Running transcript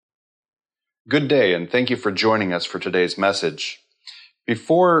Good day, and thank you for joining us for today's message.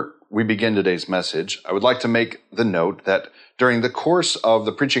 Before we begin today's message, I would like to make the note that during the course of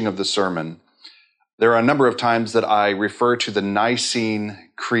the preaching of the sermon, there are a number of times that I refer to the Nicene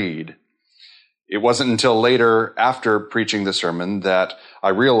Creed. It wasn't until later, after preaching the sermon, that I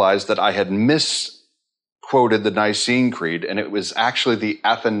realized that I had misquoted the Nicene Creed, and it was actually the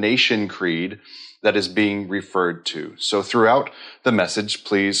Athanasian Creed that is being referred to. So throughout the message,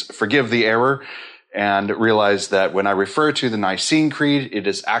 please forgive the error and realize that when I refer to the Nicene Creed, it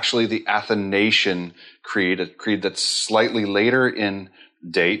is actually the Athanasian Creed, a creed that's slightly later in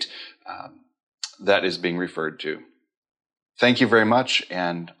date, that is being referred to. Thank you very much,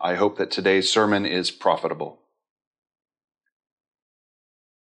 and I hope that today's sermon is profitable.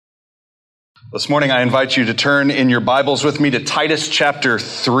 This morning, I invite you to turn in your Bibles with me to Titus chapter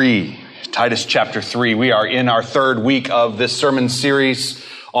 3. Titus chapter 3. We are in our third week of this sermon series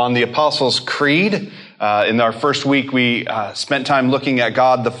on the Apostles' Creed. In our first week, we spent time looking at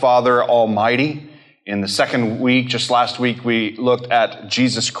God the Father Almighty. In the second week, just last week, we looked at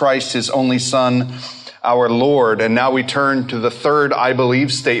Jesus Christ, His only Son, our Lord. And now we turn to the third I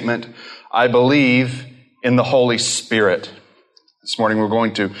believe statement. I believe in the Holy Spirit. This morning we're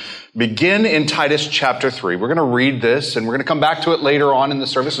going to begin in Titus chapter 3. We're going to read this, and we're going to come back to it later on in the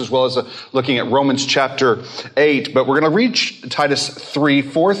service, as well as looking at Romans chapter 8. But we're going to read Titus 3,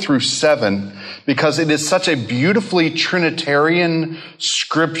 4 through 7, because it is such a beautifully Trinitarian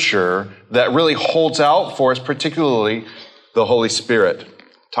scripture that really holds out for us, particularly the Holy Spirit.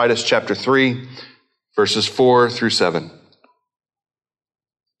 Titus chapter 3, verses 4 through 7.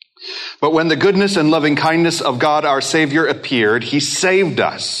 But when the goodness and loving kindness of God our Savior appeared, He saved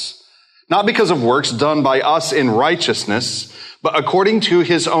us, not because of works done by us in righteousness, but according to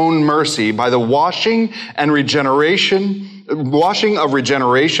His own mercy, by the washing of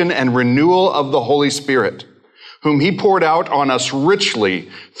regeneration and renewal of the Holy Spirit, whom He poured out on us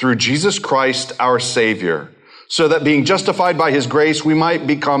richly through Jesus Christ our Savior, so that being justified by His grace, we might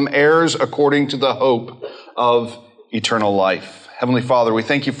become heirs according to the hope of eternal life. Heavenly Father, we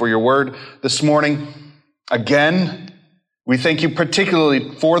thank You for Your word this morning. Again, we thank You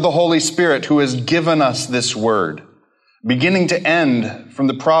particularly for the Holy Spirit who has given us this word, beginning to end, from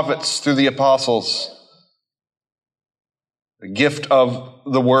the prophets through the apostles. The gift of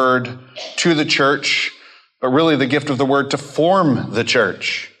the word to the church, but really the gift of the word to form the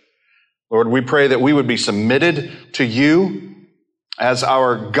church. Lord, we pray that we would be submitted to You as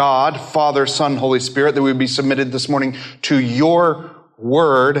our God, Father, Son, Holy Spirit, that we would be submitted this morning to Your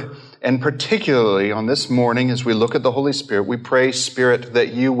word. And particularly on this morning, as we look at the Holy Spirit, we pray, Spirit,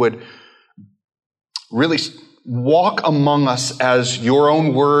 that You would really walk among us as Your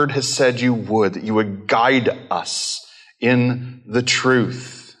own word has said You would, that You would guide us in the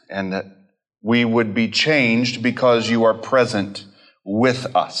truth, and that we would be changed because You are present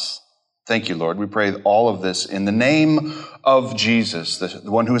with us. Thank You, Lord. We pray all of this in the name of Jesus, the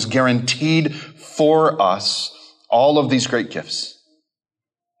one who has guaranteed for us all of these great gifts.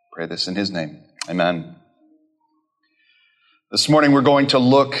 Pray this in His name. Amen. This morning we're going to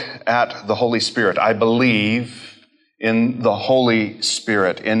look at the Holy Spirit. I believe in the Holy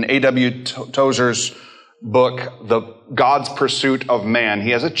Spirit. In A.W. Tozer's book, God's Pursuit of Man, he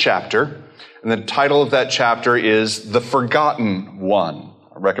has a chapter, and the title of that chapter is The Forgotten One.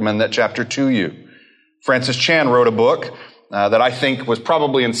 I recommend that chapter to you. Francis Chan wrote a book that I think was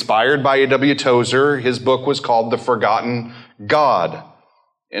probably inspired by A.W. Tozer. His book was called The Forgotten God.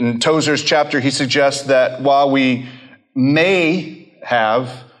 In Tozer's chapter, he suggests that while we may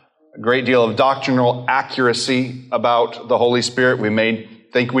have a great deal of doctrinal accuracy about the Holy Spirit, we may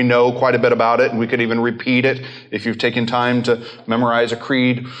think we know quite a bit about it, and we could even repeat it if you've taken time to memorize a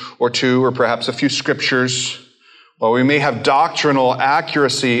creed or two, or perhaps a few scriptures. While we may have doctrinal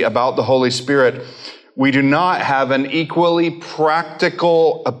accuracy about the Holy Spirit, we do not have an equally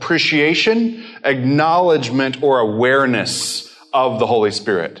practical appreciation, acknowledgement, or awareness of the Holy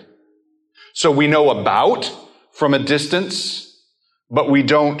Spirit. So we know about from a distance, but we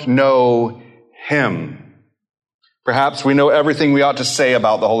don't know Him. Perhaps we know everything we ought to say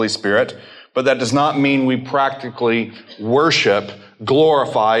about the Holy Spirit, but that does not mean we practically worship,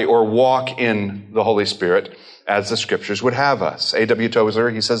 glorify, or walk in the Holy Spirit as the Scriptures would have us. A.W.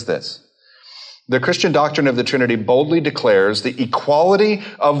 Tozer, he says this: the Christian doctrine of the Trinity boldly declares the equality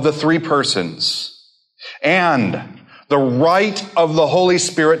of the three persons and the right of the Holy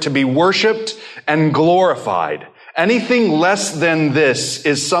Spirit to be worshiped and glorified. Anything less than this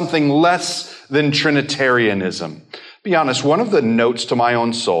is something less than Trinitarianism. Be honest, one of the notes to my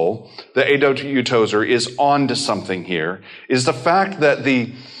own soul that A.W. Tozer is on to something here is the fact that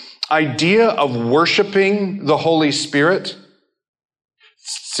the idea of worshiping the Holy Spirit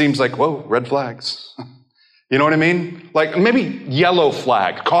seems like, whoa, red flags. You know what I mean? Like maybe yellow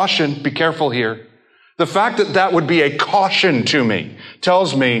flag, caution, be careful here. The fact that that would be a caution to me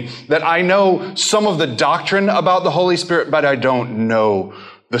tells me that I know some of the doctrine about the Holy Spirit, but I don't know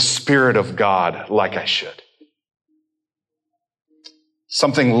the Spirit of God like I should.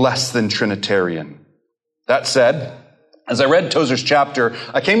 Something less than Trinitarian. That said, as I read Tozer's chapter,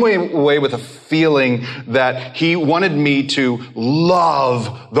 I came away with a feeling that he wanted me to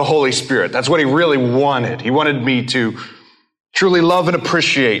love the Holy Spirit. That's what he really wanted. He wanted me to truly love and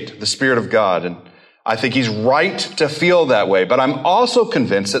appreciate the Spirit of God. And I think he's right to feel that way. But I'm also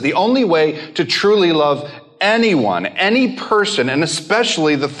convinced that the only way to truly love anyone, any person, and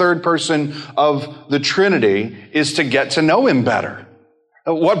especially the third person of the Trinity, is to get to know him better.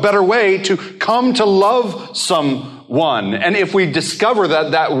 What better way to come to love someone? And if we discover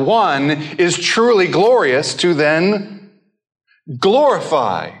that that one is truly glorious, to then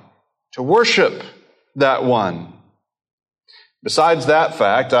glorify, to worship that one. Besides that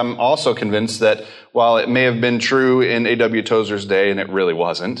fact, I'm also convinced that while it may have been true in A.W. Tozer's day, and it really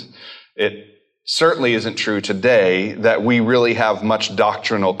wasn't, it certainly isn't true today that we really have much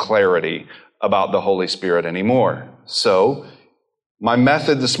doctrinal clarity about the Holy Spirit anymore. So, my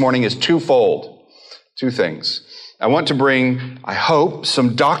method this morning is twofold. Two things. I want to bring, I hope,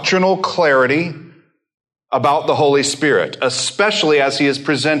 some doctrinal clarity about the Holy Spirit, especially as he is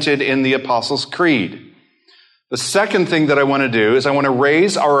presented in the Apostles' Creed. The second thing that I want to do is I want to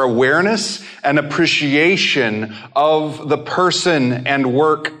raise our awareness and appreciation of the person and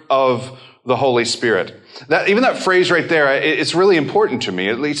work of the Holy Spirit. Even that phrase right there, it's really important to me.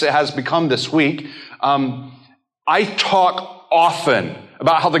 At least it has become this week. I talk often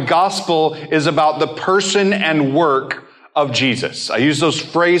about how the gospel is about the person and work of Jesus. I use those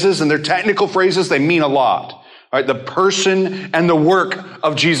phrases, and they're technical phrases. They mean a lot. Right? The person and the work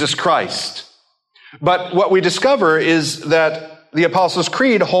of Jesus Christ. But what we discover is that the Apostles'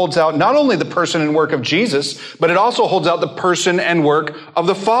 Creed holds out not only the person and work of Jesus, but it also holds out the person and work of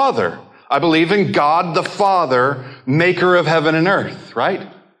the Father. I believe in God the Father, maker of heaven and earth, right?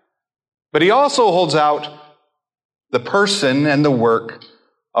 But he also holds out the person and the work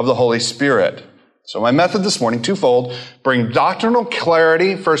of the Holy Spirit. So my method this morning, twofold: bring doctrinal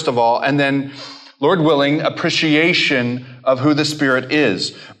clarity, first of all, and then, Lord willing, appreciation of who the Spirit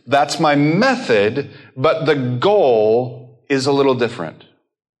is. That's my method, but the goal is a little different.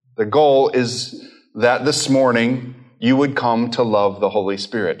 The goal is that this morning you would come to love the Holy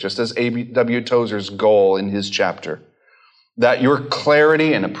Spirit, just as A.W. Tozer's goal in his chapter. That your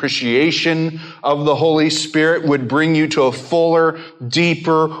clarity and appreciation of the Holy Spirit would bring you to a fuller,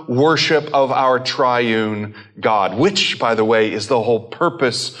 deeper worship of our triune God, which, by the way, is the whole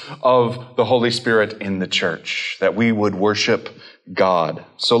purpose of the Holy Spirit in the church, that we would worship God.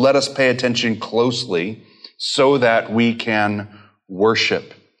 So let us pay attention closely so that we can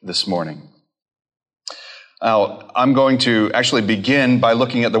worship this morning. Now, I'm going to actually begin by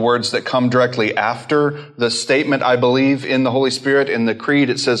looking at the words that come directly after the statement, I believe in the Holy Spirit. In the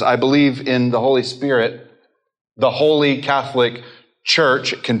Creed, it says, I believe in the Holy Spirit, the Holy Catholic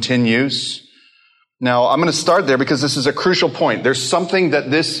Church. It continues. Now, I'm going to start there because this is a crucial point. There's something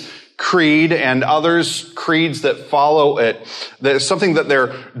that this creed and others creeds that follow it, there's something that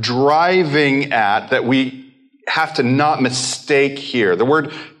they're driving at that we have to not mistake here. The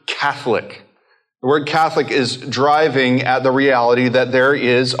word Catholic. The word Catholic is driving at the reality that there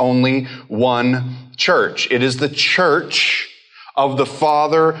is only one church. It is the church of the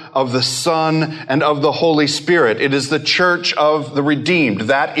Father, of the Son, and of the Holy Spirit. It is the church of the redeemed.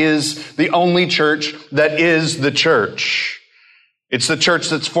 That is the only church that is the church. It's the church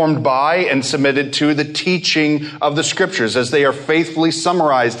that's formed by and submitted to the teaching of the Scriptures as they are faithfully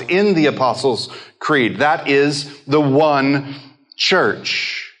summarized in the Apostles' Creed. That is the one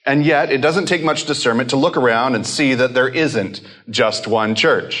church. And yet, it doesn't take much discernment to look around and see that there isn't just one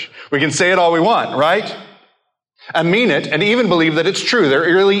church. We can say it all we want, right? And mean it, and even believe that it's true. There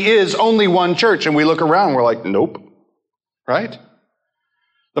really is only one church, and we look around and we're like, nope. Right?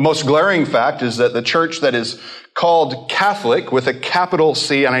 The most glaring fact is that the church that is called Catholic with a capital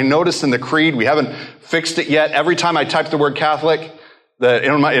C, and I noticed in the Creed, we haven't fixed it yet. Every time I type the word Catholic,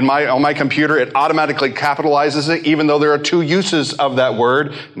 on my computer, it automatically capitalizes it, even though there are two uses of that word,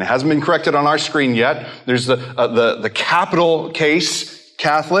 and it hasn't been corrected on our screen yet. There's the capital case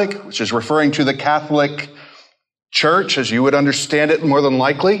Catholic, which is referring to the Catholic Church, as you would understand it more than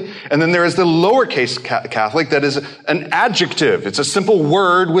likely. And then there is the lowercase Catholic that is an adjective. It's a simple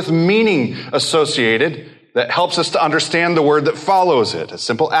word with meaning associated. that helps us to understand the word that follows it, as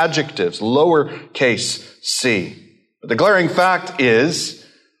simple adjectives, lowercase c. But the glaring fact is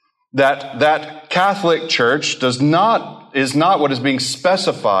that Catholic Church is not what is being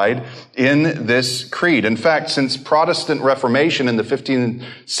specified in this creed. In fact, since Protestant Reformation in the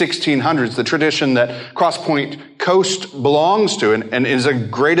 1600s, the tradition that Cross Point Coast belongs to and is a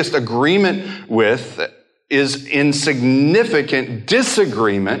greatest agreement with is in significant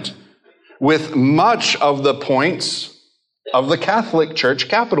disagreement with much of the points of the Catholic Church,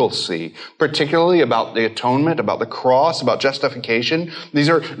 capital C, particularly about the atonement, about the cross, about justification. These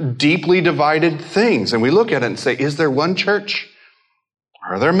are deeply divided things. And we look at it and say, is there one church?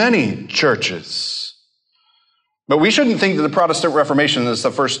 Are there many churches? But we shouldn't think that the Protestant Reformation is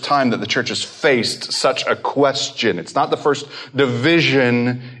the first time that the church has faced such a question. It's not the first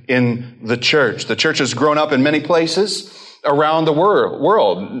division in the church. The church has grown up in many places around the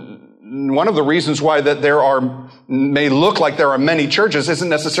world. One of the reasons why that may look like there are many churches isn't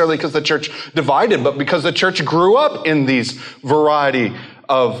necessarily because the church divided, but because the church grew up in these variety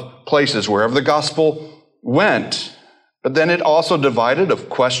of places wherever the gospel went. But then it also divided of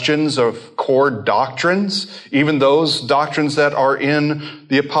questions of core doctrines, even those doctrines that are in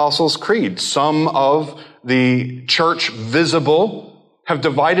the Apostles' Creed. Some of the church visible have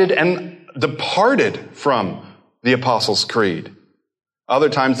divided and departed from the Apostles' Creed. Other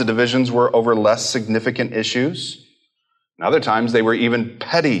times the divisions were over less significant issues. And other times they were even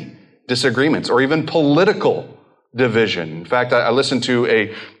petty disagreements or even political division. In fact, I listened to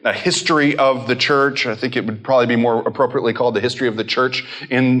a history of the church. I think it would probably be more appropriately called the history of the church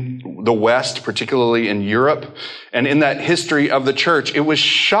in the West, particularly in Europe. And in that history of the church, it was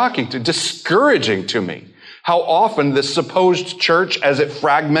discouraging to me how often the supposed church, as it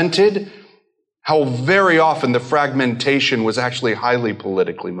fragmented, how very often the fragmentation was actually highly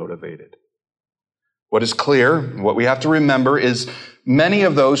politically motivated. What is clear, what we have to remember is many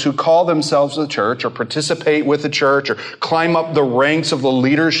of those who call themselves the church or participate with the church or climb up the ranks of the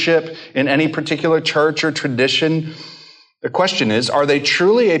leadership in any particular church or tradition, the question is, are they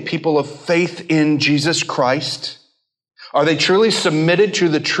truly a people of faith in Jesus Christ? Are they truly submitted to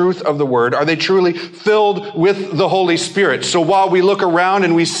the truth of the word? Are they truly filled with the Holy Spirit? So while we look around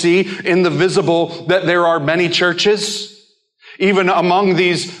and we see in the visible that there are many churches, even among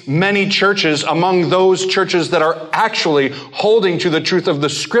these many churches, among those churches that are actually holding to the truth of the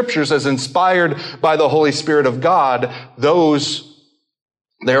scriptures as inspired by the Holy Spirit of God,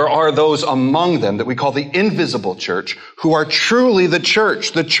 there are those among them that we call the invisible church who are truly the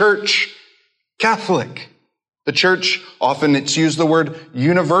church Catholic. The church, often it's used the word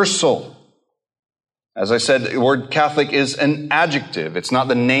universal. As I said, the word Catholic is an adjective. It's not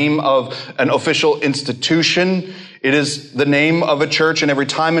the name of an official institution. It is the name of a church in every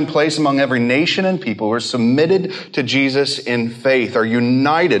time and place among every nation and people who are submitted to Jesus in faith, are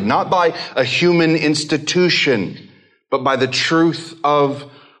united, not by a human institution, but by the truth of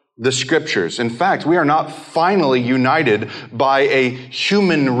the scriptures. In fact, we are not finally united by a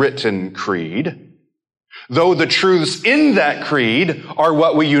human written creed, though the truths in that creed are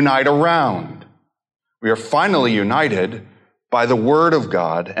what we unite around. We are finally united by the Word of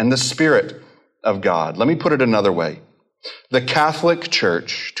God and the Spirit of God. Let me put it another way. The Catholic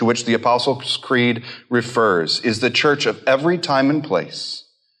Church, to which the Apostles' Creed refers, is the church of every time and place,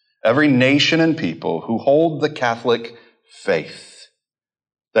 every nation and people who hold the Catholic faith.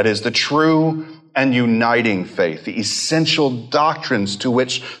 That is the true and uniting faith, the essential doctrines to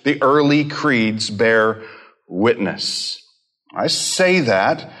which the early creeds bear witness. I say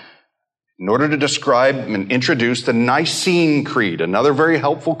that in order to describe and introduce the Nicene Creed, another very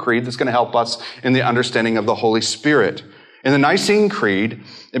helpful creed that's going to help us in the understanding of the Holy Spirit. In the Nicene Creed,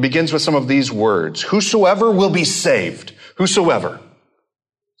 it begins with some of these words: whosoever will be saved. Whosoever.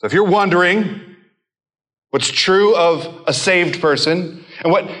 So if you're wondering what's true of a saved person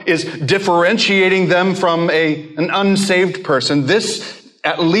and what is differentiating them from an unsaved person, this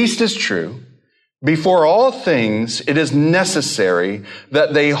at least is true. Before all things, it is necessary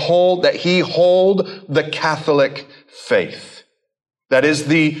that he hold the Catholic faith. That is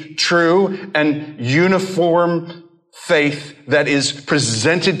the true and uniform faith that is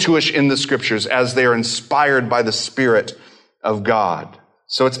presented to us in the scriptures as they are inspired by the Spirit of God.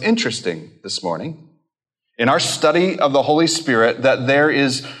 So it's interesting this morning in our study of the Holy Spirit that there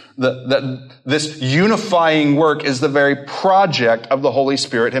is that this unifying work is the very project of the Holy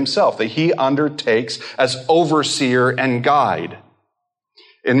Spirit himself, that he undertakes as overseer and guide.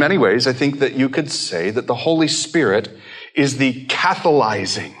 In many ways, I think that you could say that the Holy Spirit is the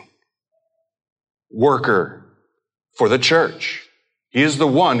catalyzing worker for the church. He is the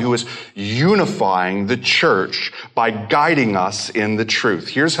one who is unifying the church by guiding us in the truth.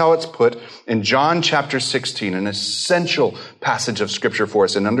 Here's how it's put in John chapter 16, an essential passage of Scripture for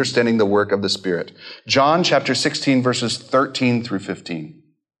us in understanding the work of the Spirit. John chapter 16, verses 13 through 15.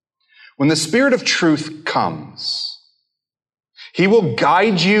 When the Spirit of truth comes, He will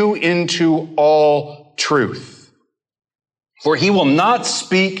guide you into all truth. For He will not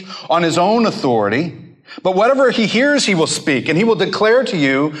speak on His own authority, but whatever He hears, He will speak, and He will declare to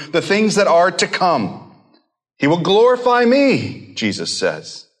you the things that are to come. He will glorify me, Jesus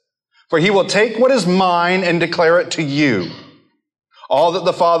says, for He will take what is mine and declare it to you. All that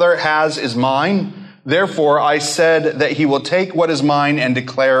the Father has is mine. Therefore, I said that He will take what is mine and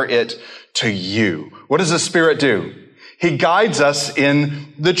declare it to you. What does the Spirit do? He guides us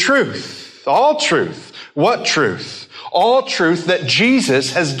in the truth. All truth. What truth? All truth that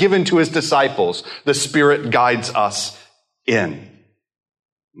Jesus has given to His disciples, the Spirit guides us in.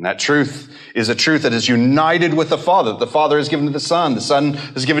 And that truth is a truth that is united with the Father. The Father has given to the Son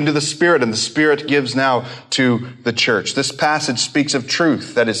has given to the Spirit, and the Spirit gives now to the church. This passage speaks of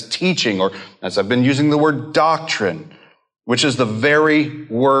truth, that is teaching, or as I've been using the word doctrine, which is the very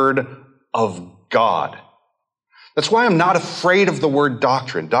word of God. That's why I'm not afraid of the word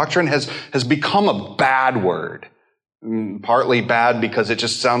doctrine. Doctrine has become a bad word. Partly bad because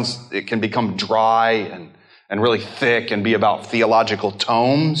it can become dry and really thick and be about theological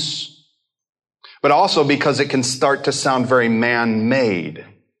tomes, but also because it can start to sound very man-made.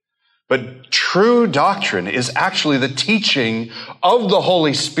 But true doctrine is actually the teaching of the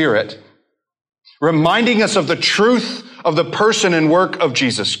Holy Spirit, reminding us of the truth of the person and work of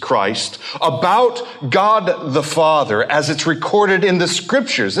Jesus Christ, about God the Father as it's recorded in the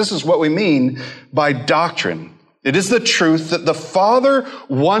Scriptures. This is what we mean by doctrine. It is the truth that the Father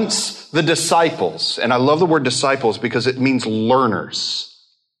wants the disciples, and I love the word disciples because it means learners.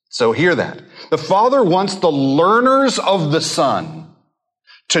 So hear that. The Father wants the learners of the Son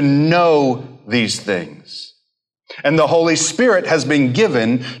to know these things. And the Holy Spirit has been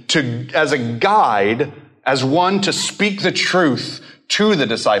given as a guide, as one to speak the truth to the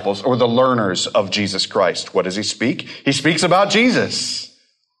disciples or the learners of Jesus Christ. What does He speak? He speaks about Jesus.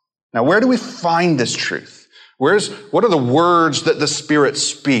 Now, where do we find this truth? What are the words that the Spirit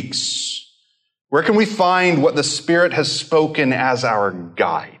speaks? Where can we find what the Spirit has spoken as our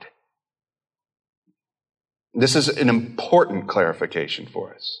guide? This is an important clarification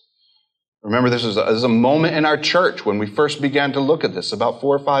for us. Remember, this is a moment in our church when we first began to look at this about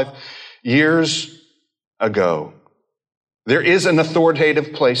 4 or 5 years ago. There is an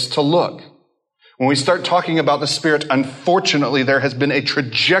authoritative place to look. When we start talking about the Spirit, unfortunately, there has been a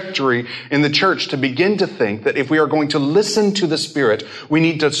trajectory in the church to begin to think that if we are going to listen to the Spirit, we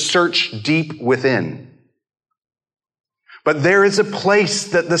need to search deep within. But there is a place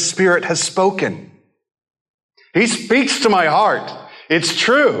that the Spirit has spoken. He speaks to my heart. It's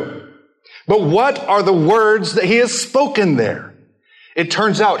true. But what are the words that He has spoken there? It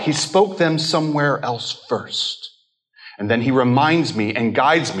turns out He spoke them somewhere else first. And then He reminds me and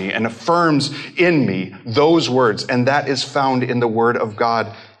guides me and affirms in me those words. And that is found in the Word of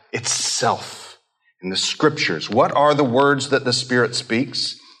God itself, in the Scriptures. What are the words that the Spirit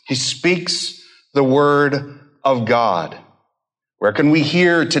speaks? He speaks the Word of God. Where can we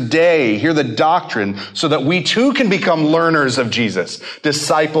hear the doctrine so that we too can become learners of Jesus,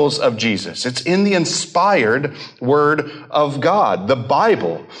 disciples of Jesus? It's in the inspired Word of God, the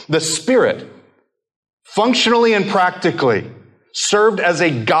Bible, the Spirit, functionally and practically served as a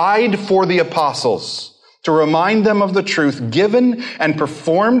guide for the apostles to remind them of the truth given and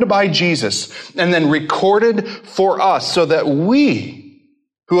performed by Jesus and then recorded for us so that we,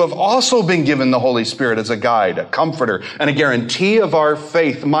 who have also been given the Holy Spirit as a guide, a comforter, and a guarantee of our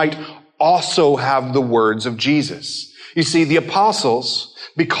faith, might also have the words of Jesus. You see, the apostles,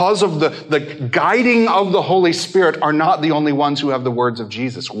 because of the guiding of the Holy Spirit, are not the only ones who have the words of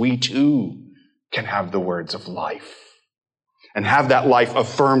Jesus. We too can have the words of life and have that life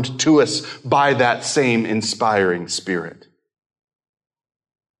affirmed to us by that same inspiring Spirit.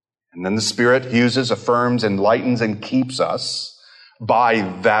 And then the Spirit uses, affirms, enlightens, and keeps us by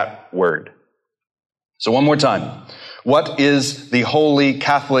that word. So one more time. What is the Holy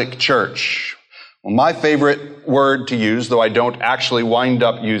Catholic Church? Well, my favorite word to use, though I don't actually wind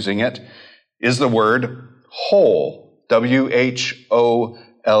up using it, is the word whole. W-H-O-L-E.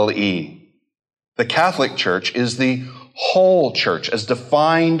 The Catholic Church is the whole church, as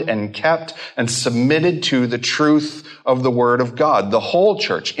defined and kept and submitted to the truth of the Word of God. The whole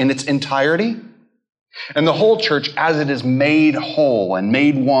church in its entirety, And the whole church as it is made whole and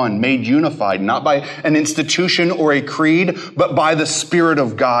made one, made unified, not by an institution or a creed, but by the Spirit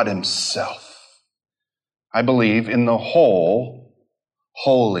of God himself. I believe in the whole,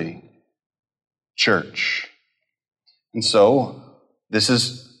 holy church. And so, this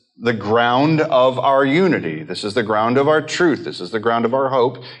is the ground of our unity. This is the ground of our truth. This is the ground of our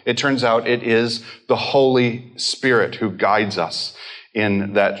hope. It turns out it is the Holy Spirit who guides us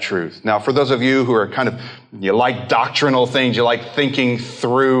in that truth. Now, for those of you who are you like doctrinal things, you like thinking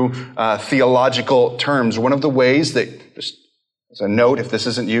through theological terms, one of the ways that, just as a note, if this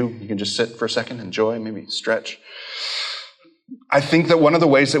isn't you, you can just sit for a second, enjoy, maybe stretch. I think that one of the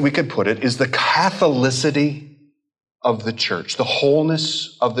ways that we could put it is the Catholicity of the church. The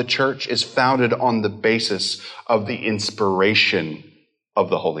wholeness of the church is founded on the basis of the inspiration of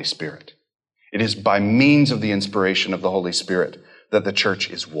the Holy Spirit. It is by means of the inspiration of the Holy Spirit that the church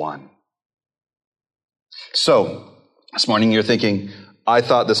is one. So, this morning you're thinking, I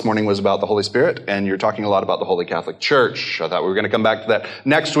thought this morning was about the Holy Spirit, and you're talking a lot about the Holy Catholic Church. I thought we were going to come back to that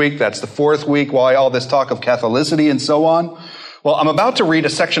next week. That's the fourth week. Why all this talk of Catholicity and so on? Well, I'm about to read a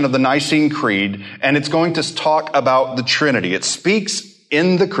section of the Nicene Creed, and it's going to talk about the Trinity. It speaks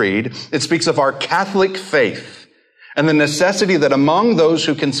in the Creed, it speaks of our Catholic faith and the necessity that among those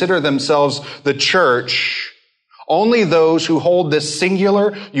who consider themselves the church, only those who hold this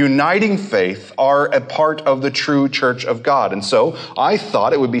singular, uniting faith are a part of the true church of God. And so I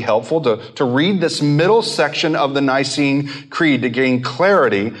thought it would be helpful to read this middle section of the Nicene Creed to gain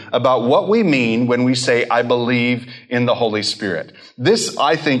clarity about what we mean when we say, I believe in the Holy Spirit. This,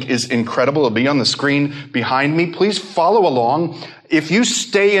 I think, is incredible. It'll be on the screen behind me. Please follow along. If you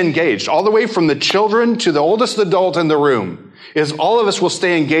stay engaged, all the way from the children to the oldest adult in the room, is all of us will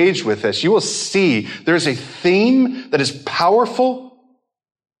stay engaged with this, you will see there's a theme that is powerful,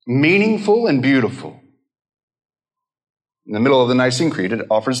 meaningful, and beautiful. In the middle of the Nicene Creed, it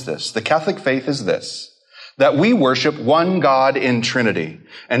offers this. The Catholic faith is this, that we worship one God in Trinity,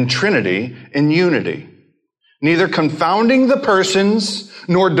 and Trinity in unity, neither confounding the persons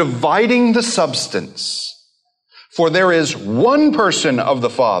nor dividing the substance. For there is one person of the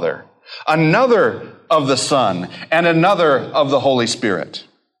Father, another of the Son, and another of the Holy Spirit.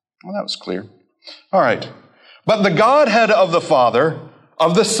 Well, that was clear. All right. But the Godhead of the Father,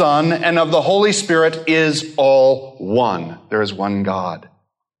 of the Son, and of the Holy Spirit is all one. There is one God.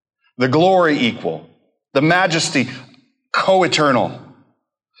 The glory equal. The majesty co-eternal.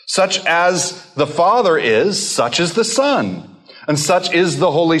 Such as the Father is, such is the Son. And such is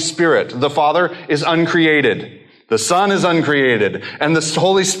the Holy Spirit. The Father is uncreated. The Son is uncreated. And the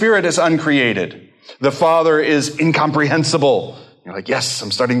Holy Spirit is uncreated. The Father is incomprehensible. You're like, yes,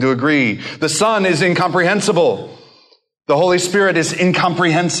 I'm starting to agree. The Son is incomprehensible. The Holy Spirit is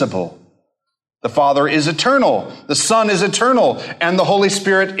incomprehensible. The Father is eternal. The Son is eternal. And the Holy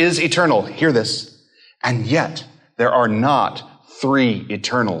Spirit is eternal. Hear this. And yet, there are not three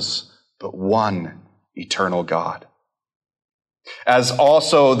eternals, but one eternal God. As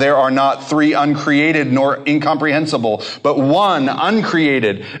also there are not three uncreated nor incomprehensible, but one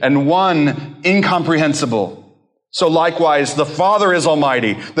uncreated and one incomprehensible. So likewise, the Father is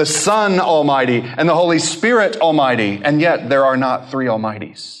almighty, the Son almighty, and the Holy Spirit almighty. And yet there are not three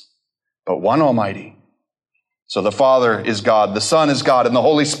almighties, but one almighty. So the Father is God, the Son is God, and the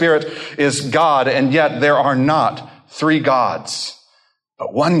Holy Spirit is God. And yet there are not three gods,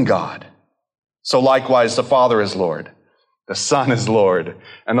 but one God. So likewise, the Father is Lord. The Son is Lord,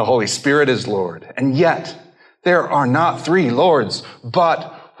 and the Holy Spirit is Lord. And yet, there are not three Lords,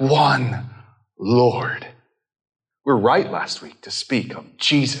 but one Lord. We were right last week to speak of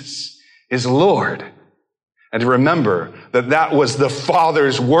Jesus is Lord. And to remember that that was the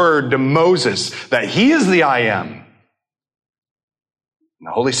Father's word to Moses, that He is the I am. And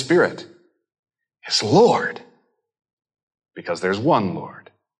the Holy Spirit is Lord, because there's one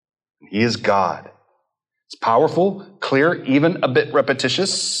Lord, and He is God. It's powerful, clear, even a bit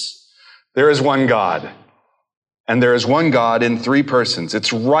repetitious. There is one God. And there is one God in three persons.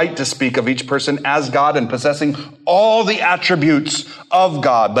 It's right to speak of each person as God and possessing all the attributes of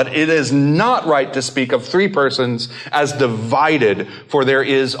God. But it is not right to speak of three persons as divided, for there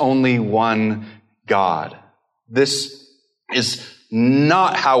is only one God. This is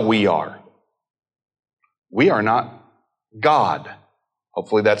not how we are. We are not God.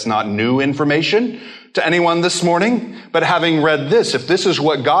 Hopefully that's not new information to anyone this morning. But having read this, if this is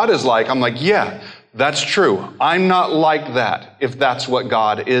what God is like, I'm like, yeah, that's true. I'm not like that if that's what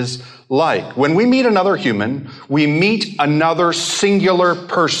God is like. When we meet another human, we meet another singular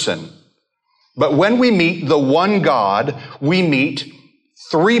person. But when we meet the one God, we meet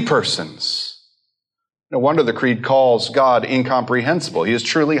three persons. No wonder the Creed calls God incomprehensible. He is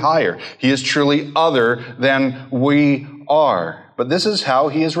truly higher. He is truly other than we are. But this is how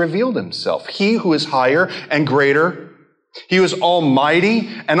he has revealed himself. He who is higher and greater, he who is almighty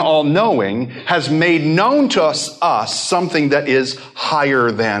and all-knowing, has made known to us something that is higher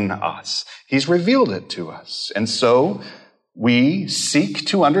than us. He's revealed it to us. And so we seek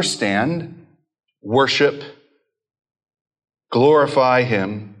to understand, worship, glorify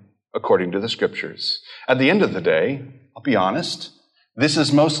him according to the Scriptures. At the end of the day, I'll be honest, this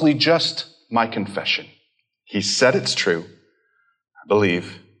is mostly just my confession. He said it's true. I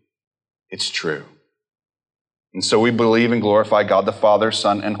believe it's true. And so we believe and glorify God the Father,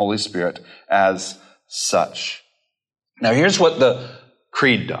 Son, and Holy Spirit as such. Now here's what the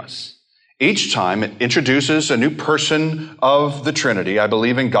Creed does. Each time it introduces a new person of the Trinity. I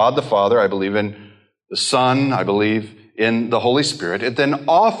believe in God the Father. I believe in the Son. I believe in the Holy Spirit. It then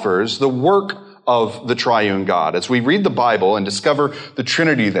offers the work of the triune God. As we read the Bible and discover the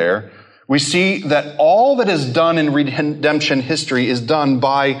Trinity there, we see that all that is done in redemption history is done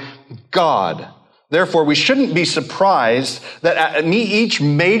by God. Therefore, we shouldn't be surprised that at each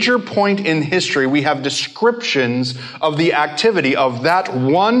major point in history, we have descriptions of the activity of that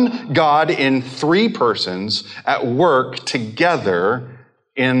one God in three persons at work together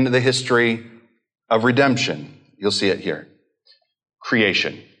in the history of redemption. You'll see it here.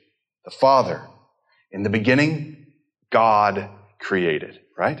 Creation. The Father. In the beginning, God created,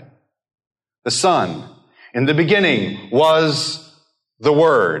 right? The Son. In the beginning was the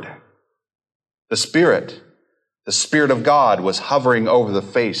Word. The Spirit of God was hovering over the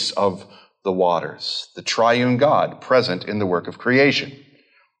face of the waters. The triune God present in the work of creation.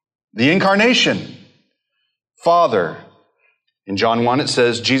 The Incarnation. Father. In John 1 it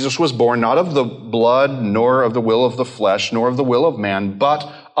says, Jesus was born not of the blood, nor of the will of the flesh, nor of the will of man,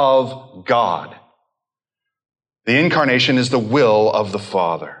 but of God. The Incarnation is the will of the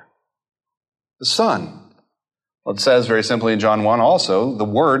Father. The Son. Well, it says very simply in John 1 also, the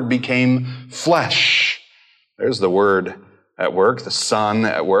Word became flesh. There's the Word at work, the Son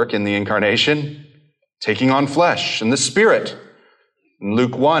at work in the Incarnation, taking on flesh. And the Spirit. In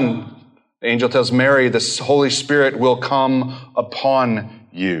Luke 1, the angel tells Mary, the Holy Spirit will come upon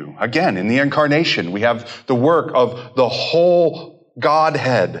you. Again, in the Incarnation, we have the work of the whole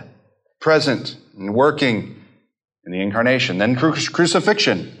Godhead present and working in the Incarnation. Then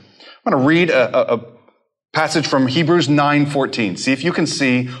crucifixion. I'm going to read a passage from Hebrews 9:14. See if you can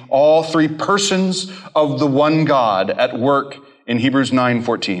see all three persons of the one God at work in Hebrews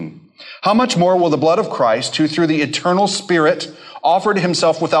 9:14. How much more will the blood of Christ, who through the eternal Spirit offered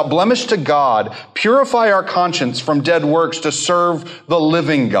himself without blemish to God, purify our conscience from dead works to serve the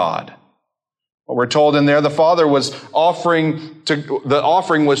living God? Well, we're told in there the offering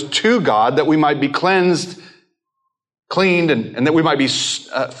was to God that we might be cleansed, cleaned, and that we might be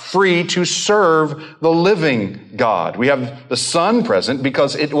free to serve the living God. We have the Son present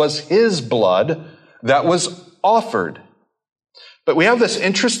because it was his blood that was offered. But we have this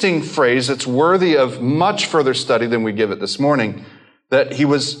interesting phrase that's worthy of much further study than we give it this morning,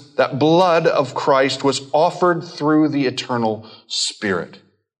 that blood of Christ was offered through the eternal Spirit.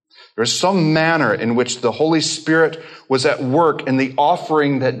 There's some manner in which the Holy Spirit was at work in the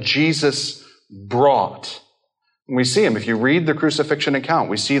offering that Jesus brought. We see him. If you read the crucifixion account,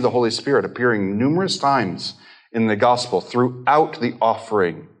 we see the Holy Spirit appearing numerous times in the gospel throughout the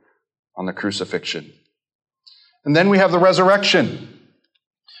offering on the crucifixion. And then we have the resurrection.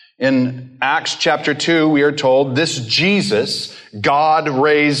 In Acts chapter 2, we are told this Jesus, God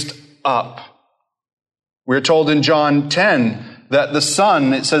raised up. We're told in John 10 that the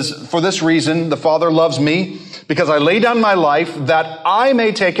Son, it says, for this reason, the Father loves me, because I lay down my life that I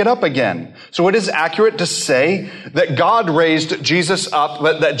may take it up again. So it is accurate to say that God raised Jesus up,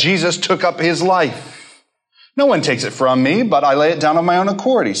 but that Jesus took up his life. No one takes it from me, but I lay it down of my own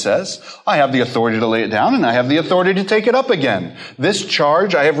accord, he says. I have the authority to lay it down, and I have the authority to take it up again. This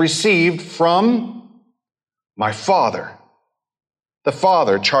charge I have received from my Father. The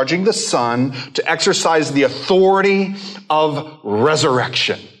Father charging the Son to exercise the authority of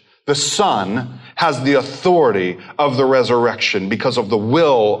resurrection. The Son has the authority of the resurrection because of the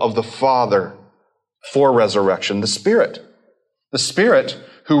will of the Father for resurrection. The Spirit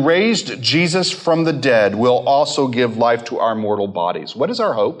who raised Jesus from the dead will also give life to our mortal bodies. What is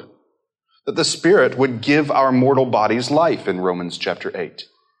our hope? That the Spirit would give our mortal bodies life in Romans chapter 8.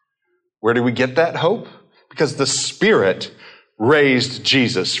 Where do we get that hope? Because the Spirit raised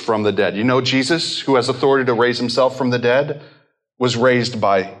Jesus from the dead. You know, Jesus, who has authority to raise himself from the dead, was raised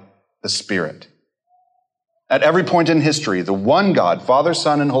by the Spirit. At every point in history, the one God, Father,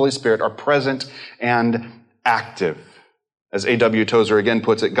 Son, and Holy Spirit, are present and active. As A.W. Tozer again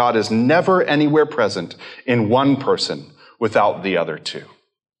puts it, God is never anywhere present in one person without the other two.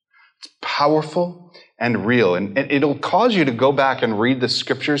 It's powerful and real, and it'll cause you to go back and read the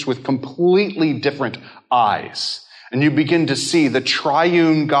scriptures with completely different eyes. And you begin to see the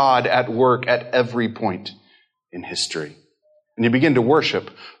triune God at work at every point in history. And you begin to worship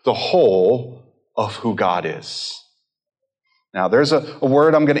the whole of who God is. Now, there's a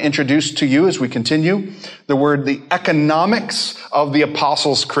word I'm going to introduce to you as we continue. The word, the economics of the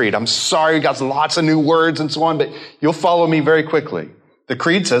Apostles' Creed. I'm sorry, you got lots of new words and so on, but you'll follow me very quickly. The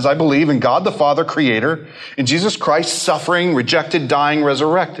creed says, I believe in God the Father, Creator, in Jesus Christ, suffering, rejected, dying,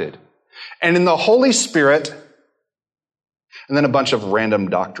 resurrected, and in the Holy Spirit, and then a bunch of random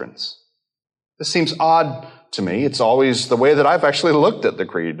doctrines. This seems odd to me. It's always the way that I've actually looked at the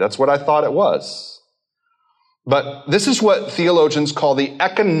creed. That's what I thought it was. But this is what theologians call the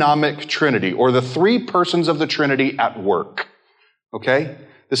economic Trinity, or the three persons of the Trinity at work. Okay?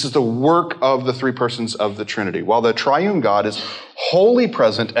 This is the work of the three persons of the Trinity. While the triune God is wholly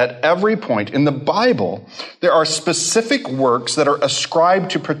present at every point in the Bible, there are specific works that are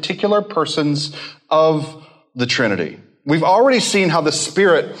ascribed to particular persons of the Trinity. We've already seen how the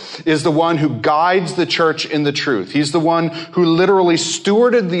Spirit is the one who guides the church in the truth. He's the one who literally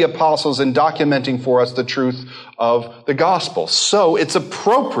stewarded the apostles in documenting for us the truth of the gospel. So it's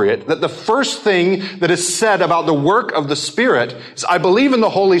appropriate that the first thing that is said about the work of the Spirit is, I believe in the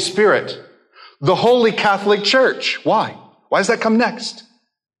Holy Spirit, the Holy Catholic Church. Why? Why does that come next?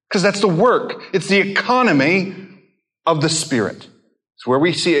 Because that's the work. It's the economy of the Spirit. It's where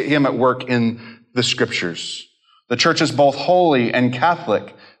we see him at work in the Scriptures. The church is both holy and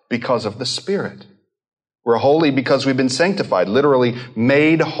Catholic because of the Spirit. We're holy because we've been sanctified, literally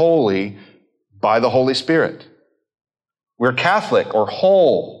made holy by the Holy Spirit. We're Catholic or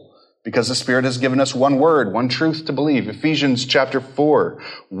whole because the Spirit has given us one word, one truth to believe. Ephesians chapter 4,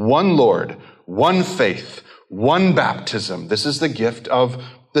 one Lord, one faith, one baptism. This is the gift of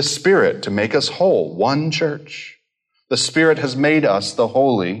the Spirit to make us whole, one church. The Spirit has made us the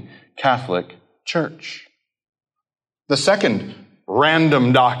holy Catholic Church. The second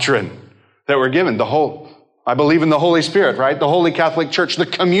random doctrine that we're given, I believe in the Holy Spirit, right? The Holy Catholic Church, the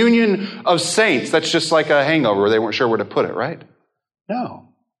communion of saints. That's just like a hangover. They weren't sure where to put it, right? No.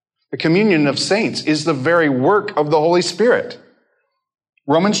 The communion of saints is the very work of the Holy Spirit.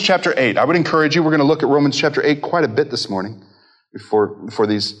 Romans chapter 8. I would encourage you, we're going to look at Romans chapter 8 quite a bit this morning before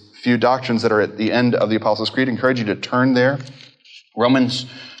these few doctrines that are at the end of the Apostles' Creed. I encourage you to turn there. Romans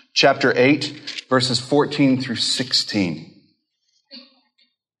chapter 8, verses 14 through 16.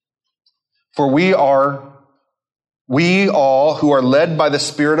 For we all who are led by the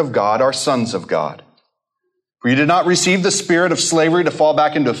Spirit of God are sons of God. For you did not receive the spirit of slavery to fall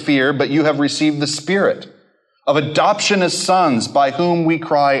back into fear, but you have received the Spirit of adoption as sons, by whom we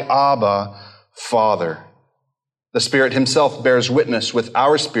cry, Abba, Father. The Spirit himself bears witness with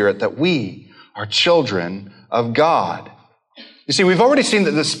our spirit that we are children of God. You see, we've already seen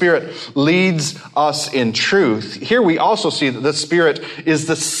that the Spirit leads us in truth. Here we also see that the Spirit is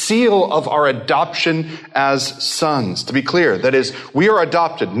the seal of our adoption as sons. To be clear, that is, we are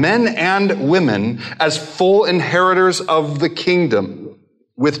adopted, men and women, as full inheritors of the kingdom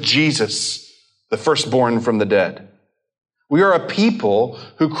with Jesus, the firstborn from the dead. We are a people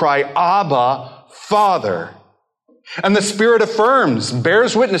who cry, Abba, Father. And the Spirit affirms,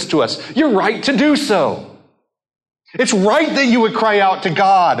 bears witness to us, you're right to do so. It's right that you would cry out to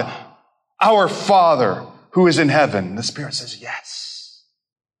God, our Father who is in heaven. The Spirit says, yes.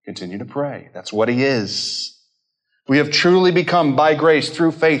 Continue to pray. That's what he is. We have truly become, by grace,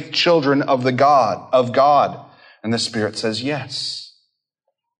 through faith, children of God. And the Spirit says, yes.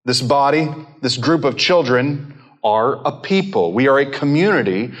 This body, this group of children are a people. We are a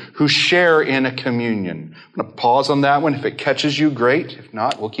community who share in a communion. I'm going to pause on that one. If it catches you, great. If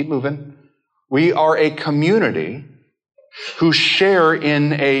not, we'll keep moving. We are a community who share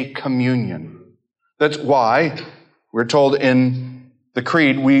in a communion. That's why we're told in the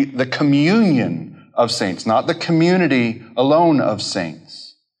Creed, the communion of saints, not the community alone of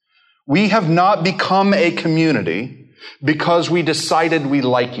saints. We have not become a community because we decided we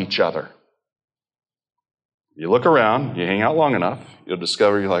like each other. You look around, you hang out long enough, you'll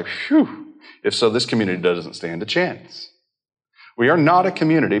discover you're like, phew, if so, this community doesn't stand a chance. We are not a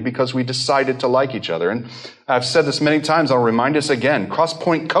community because we decided to like each other. And I've said this many times, I'll remind us again. Cross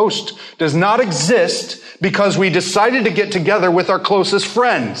Point Coast does not exist because we decided to get together with our closest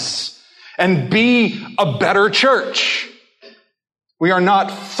friends and be a better church. We are not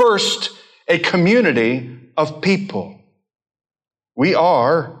first a community of people. We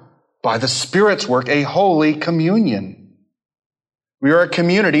are, by the Spirit's work, a holy communion. We are a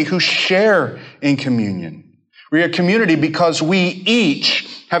community who share in communion. We are a community because we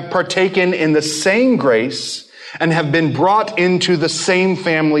each have partaken in the same grace and have been brought into the same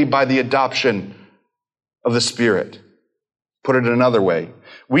family by the adoption of the Spirit. Put it another way,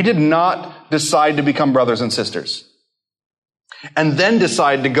 we did not decide to become brothers and sisters and then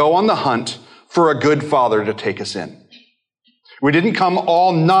decide to go on the hunt for a good father to take us in. We didn't come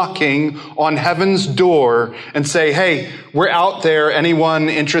all knocking on heaven's door and say, hey, we're out there. Anyone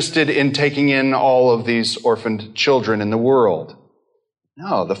interested in taking in all of these orphaned children in the world?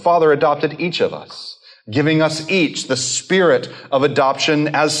 No, the Father adopted each of us, giving us each the spirit of adoption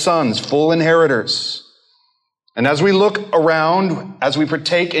as sons, full inheritors. And as we look around, as we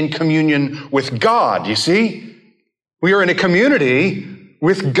partake in communion with God, you see, we are in a community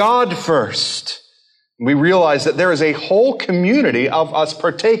with God first. We realize that there is a whole community of us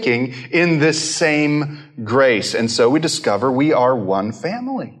partaking in this same grace. And so we discover we are one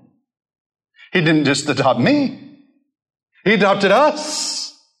family. He didn't just adopt me. He adopted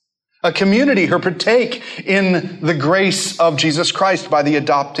us. A community who partake in the grace of Jesus Christ by the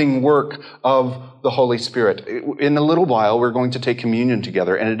adopting work of the Holy Spirit. In a little while, we're going to take communion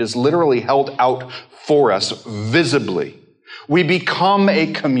together, and it is literally held out for us visibly. We become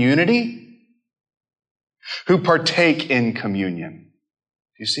a community who partake in communion.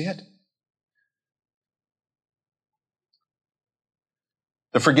 Do you see it?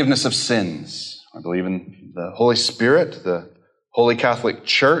 The forgiveness of sins. I believe in the Holy Spirit, the Holy Catholic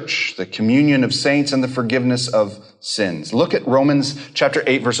Church, the communion of saints, and the forgiveness of sins. Look at Romans chapter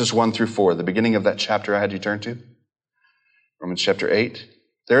 8, verses 1 through 4, the beginning of that chapter I had you turn to. Romans chapter 8.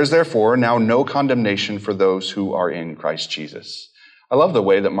 There is therefore now no condemnation for those who are in Christ Jesus. I love the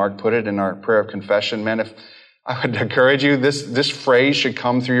way that Mark put it in our prayer of confession. Man, if I would encourage you, this phrase should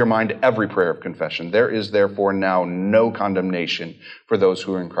come through your mind every prayer of confession. There is therefore now no condemnation for those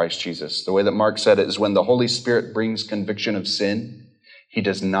who are in Christ Jesus. The way that Mark said it is when the Holy Spirit brings conviction of sin, he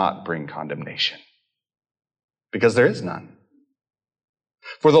does not bring condemnation. Because there is none.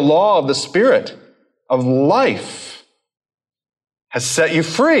 For the law of the Spirit of life has set you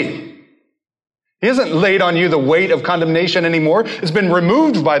free. He hasn't laid on you the weight of condemnation anymore. It's been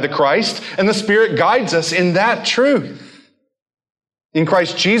removed by the Christ, and the Spirit guides us in that truth. In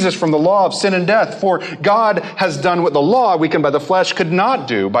Christ Jesus from the law of sin and death. For God has done what the law, weakened by the flesh, could not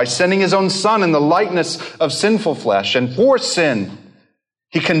do by sending his own Son in the likeness of sinful flesh. And for sin,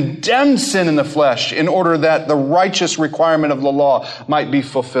 he condemned sin in the flesh in order that the righteous requirement of the law might be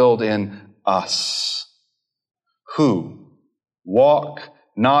fulfilled in us, who walk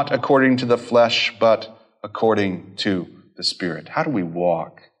not according to the flesh, but according to the Spirit. How do we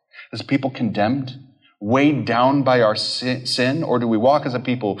walk? As people condemned, weighed down by our sin, or do we walk as a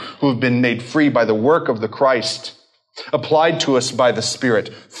people who have been made free by the work of the Christ, applied to us by the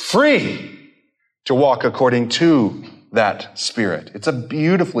Spirit, free to walk according to that Spirit? It's a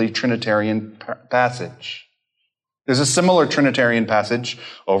beautifully Trinitarian passage. There's a similar Trinitarian passage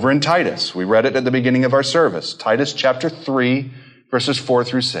over in Titus. We read it at the beginning of our service. Titus chapter 3, verses 4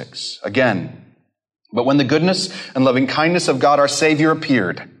 through 6. Again, but when the goodness and loving kindness of God our Savior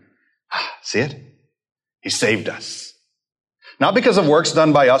appeared, see it? He saved us. Not because of works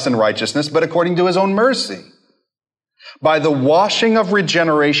done by us in righteousness, but according to his own mercy. By the washing of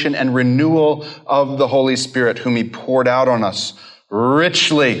regeneration and renewal of the Holy Spirit, whom he poured out on us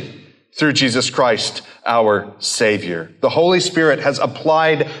richly through Jesus Christ, our Savior. The Holy Spirit has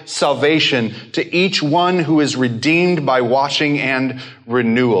applied salvation to each one who is redeemed by washing and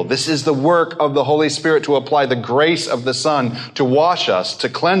renewal. This is the work of the Holy Spirit to apply the grace of the Son to wash us, to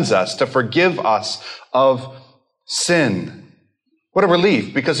cleanse us, to forgive us of sin. What a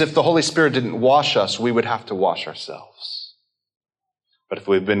relief, because if the Holy Spirit didn't wash us, we would have to wash ourselves. But if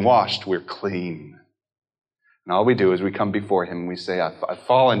we've been washed, we're clean. And all we do is we come before him and we say, I've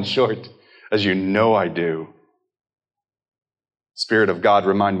fallen short, as you know I do. Spirit of God,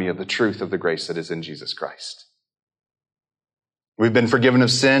 remind me of the truth of the grace that is in Jesus Christ. We've been forgiven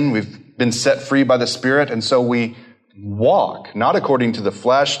of sin. We've been set free by the Spirit. And so we walk, not according to the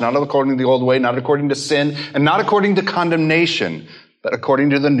flesh, not according to the old way, not according to sin, and not according to condemnation, but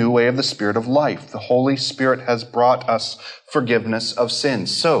according to the new way of the Spirit of life. The Holy Spirit has brought us forgiveness of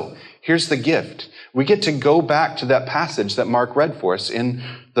sins. So here's the gift. We get to go back to that passage that Mark read for us in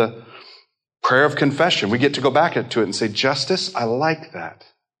the prayer of confession. We get to go back to it and say, Justice, I like that.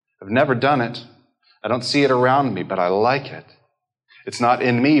 I've never done it. I don't see it around me, but I like it. It's not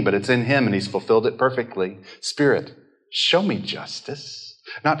in me, but it's in him, and he's fulfilled it perfectly. Spirit, show me justice,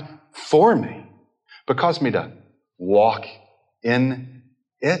 not for me, but cause me to walk in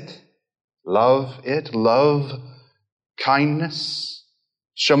it, love kindness.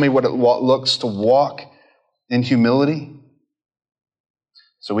 Show me what it looks to walk in humility.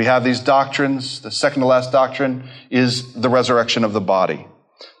 So we have these doctrines. The second to last doctrine is the resurrection of the body.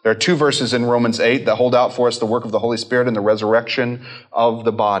 There are 2 verses in Romans 8 that hold out for us the work of the Holy Spirit and the resurrection of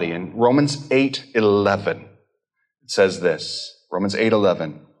the body. In Romans 8:11, it says this, Romans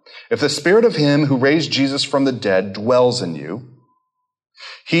 8:11, if the Spirit of him who raised Jesus from the dead dwells in you,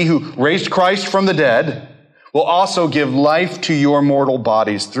 he who raised Christ from the dead will also give life to your mortal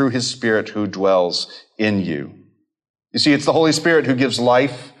bodies through his Spirit who dwells in you. You see, it's the Holy Spirit who gives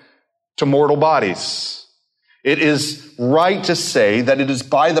life to mortal bodies. It is right to say that it is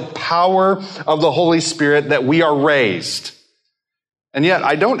by the power of the Holy Spirit that we are raised. And yet,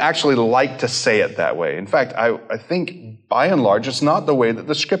 I don't actually like to say it that way. In fact, I think, by and large, it's not the way that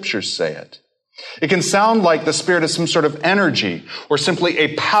the Scriptures say it. It can sound like the Spirit is some sort of energy or simply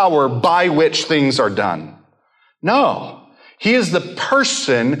a power by which things are done. No, he is the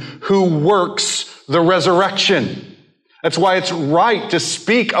person who works the resurrection. That's why it's right to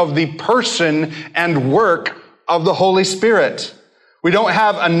speak of the person and work of the Holy Spirit. We don't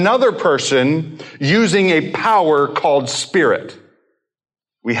have another person using a power called Spirit.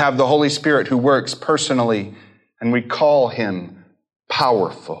 We have the Holy Spirit who works personally, and we call him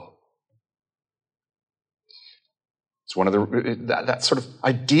powerful. It's one of that sort of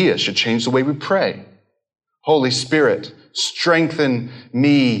idea should change the way we pray. Holy Spirit, strengthen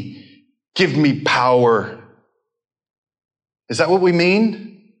me, give me power. Is that what we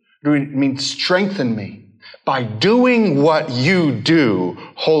mean? Do we mean strengthen me by doing what you do,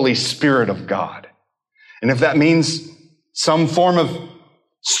 Holy Spirit of God? And if that means some form of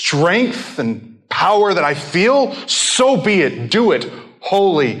strength and power that I feel, so be it. Do it,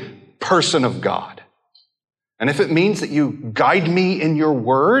 Holy Person of God. And if it means that you guide me in your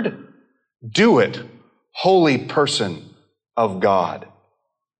word, do it, Holy Person of God.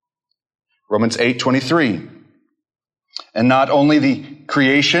 Romans 8:23. And not only the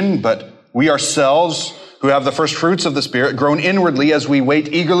creation, but we ourselves, who have the first fruits of the Spirit, groan inwardly as we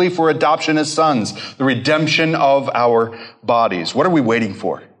wait eagerly for adoption as sons, the redemption of our bodies. What are we waiting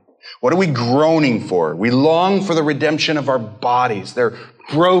for? What are we groaning for? We long for the redemption of our bodies. They're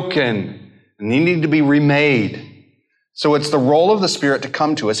broken and they need to be remade. So it's the role of the Spirit to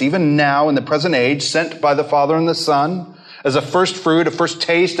come to us, even now in the present age, sent by the Father and the Son, as a first fruit, a first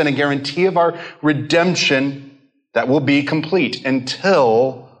taste, and a guarantee of our redemption that will be complete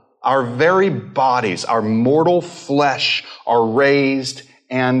until our very bodies, our mortal flesh, are raised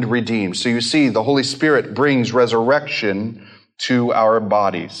and redeemed. So you see, the Holy Spirit brings resurrection to our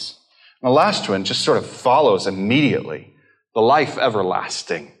bodies. And the last one just sort of follows immediately, the life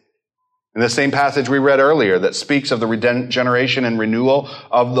everlasting. In the same passage we read earlier that speaks of the regeneration and renewal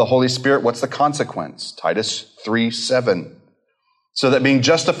of the Holy Spirit, what's the consequence? Titus 3:7. So that being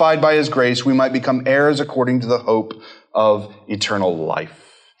justified by his grace, we might become heirs according to the hope of eternal life.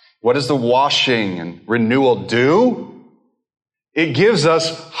 What does the washing and renewal do? It gives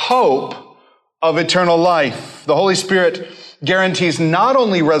us hope of eternal life. The Holy Spirit guarantees not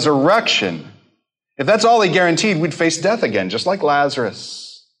only resurrection. If that's all he guaranteed, we'd face death again, just like Lazarus.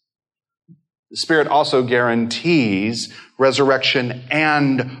 The Spirit also guarantees resurrection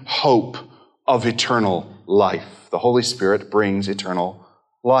and hope of eternal life. The Holy Spirit brings eternal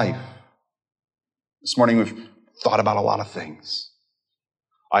life. This morning we've thought about a lot of things.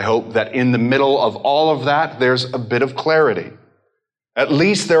 I hope that in the middle of all of that, there's a bit of clarity. At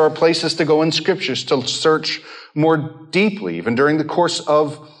least there are places to go in Scriptures to search more deeply, even during the course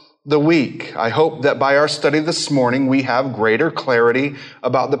of the week. I hope that by our study this morning, we have greater clarity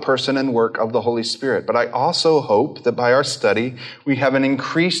about the person and work of the Holy Spirit. But I also hope that by our study, we have an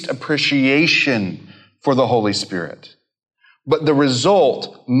increased appreciation for the Holy Spirit. But the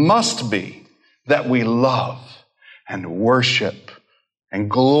result must be that we love and worship and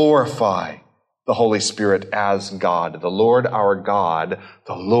glorify the Holy Spirit as God. The Lord our God,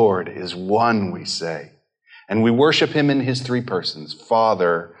 the Lord is one, we say. And we worship him in his three persons,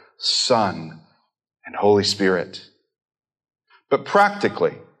 Father, Son, and Holy Spirit. But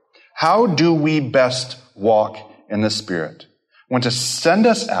practically, how do we best walk in the Spirit? I want to send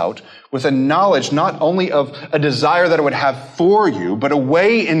us out with a knowledge not only of a desire that I would have for you, but a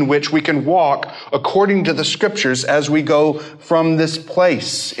way in which we can walk according to the Scriptures as we go from this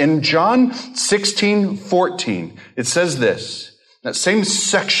place. In John 16:14, it says this, that same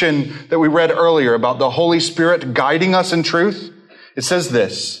section that we read earlier about the Holy Spirit guiding us in truth, it says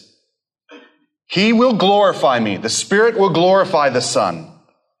this, He will glorify me, the Spirit will glorify the Son,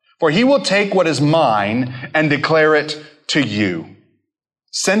 For he will take what is mine and declare it to you.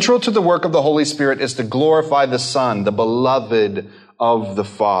 Central to the work of the Holy Spirit is to glorify the Son, the beloved of the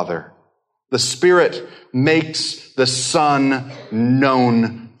Father. The Spirit makes the Son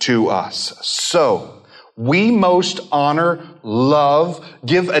known to us. So, we most honor, love,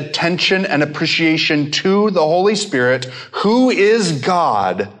 give attention and appreciation to the Holy Spirit, who is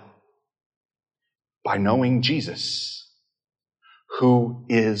God, by knowing Jesus, who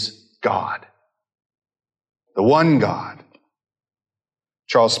is God, the one God.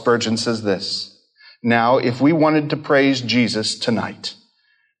 Charles Spurgeon says this: now, if we wanted to praise Jesus tonight,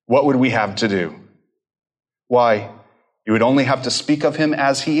 what would we have to do? Why, you would only have to speak of him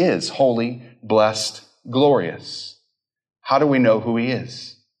as he is, holy, blessed, glorious. How do we know who he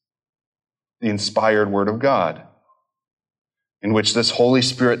is? The inspired Word of God, in which this Holy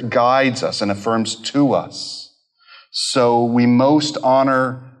Spirit guides us and affirms to us. So we most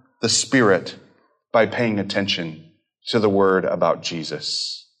honor the Spirit by paying attention to the Word about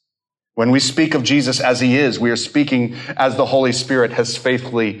Jesus. When we speak of Jesus as he is, we are speaking as the Holy Spirit has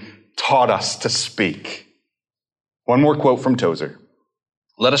faithfully taught us to speak. One more quote from Tozer.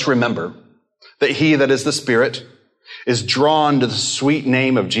 Let us remember that he that is the Spirit is drawn to the sweet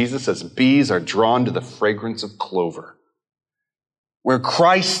name of Jesus as bees are drawn to the fragrance of clover. Where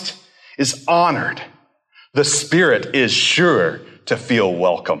Christ is honored, the Spirit is sure to feel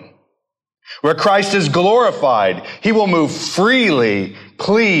welcome. Where Christ is glorified, he will move freely,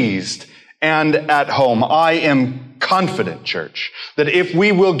 pleased, and at home. I am confident, church, that if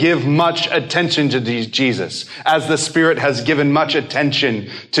we will give much attention to Jesus, as the Spirit has given much attention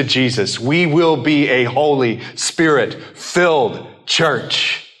to Jesus, we will be a Holy Spirit-filled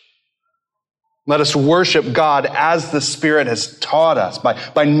church. Let us worship God as the Spirit has taught us,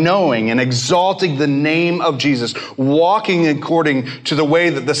 by knowing and exalting the name of Jesus, walking according to the way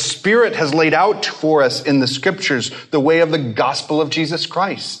that the Spirit has laid out for us in the Scriptures, the way of the gospel of Jesus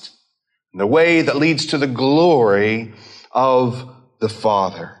Christ, the way that leads to the glory of the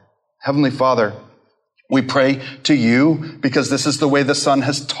Father. Heavenly Father, we pray to you because this is the way the Son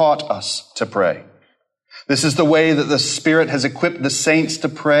has taught us to pray. This is the way that the Spirit has equipped the saints to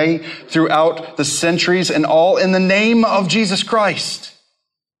pray throughout the centuries, and all in the name of Jesus Christ.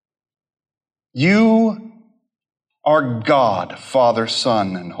 You are God, Father,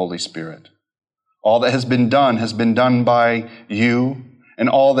 Son, and Holy Spirit. All that has been done by you, and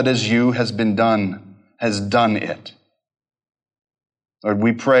all that is you has done it. Lord,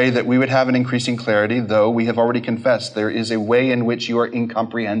 we pray that we would have an increasing clarity, though we have already confessed there is a way in which you are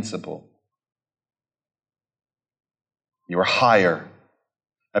incomprehensible. You are higher.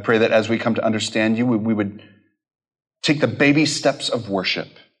 I pray that as we come to understand you, we would take the baby steps of worship.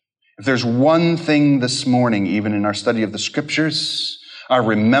 If there's one thing this morning, even in our study of the Scriptures, our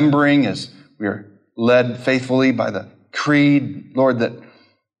remembering as we are led faithfully by the creed, Lord, that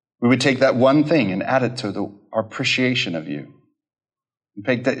we would take that one thing and add it to our appreciation of you. And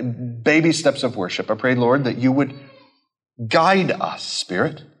take the baby steps of worship. I pray, Lord, that you would guide us,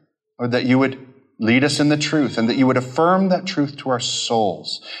 Spirit, or that you would lead us in the truth, and that you would affirm that truth to our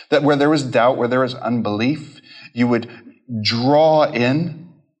souls. That where there was doubt, where there was unbelief, you would draw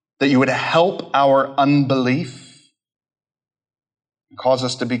in, that you would help our unbelief, and cause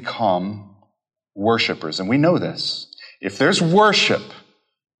us to become worshipers. And we know this. If there's worship,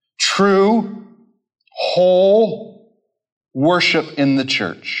 true, whole worship in the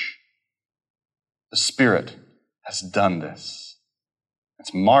church, the Spirit has done this.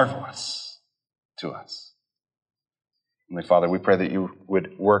 It's marvelous to us. Heavenly Father, we pray that you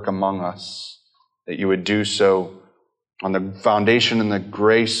would work among us, that you would do so on the foundation and the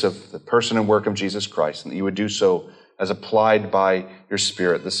grace of the person and work of Jesus Christ, and that you would do so as applied by your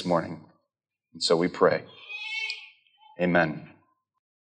Spirit this morning. And so we pray. Amen.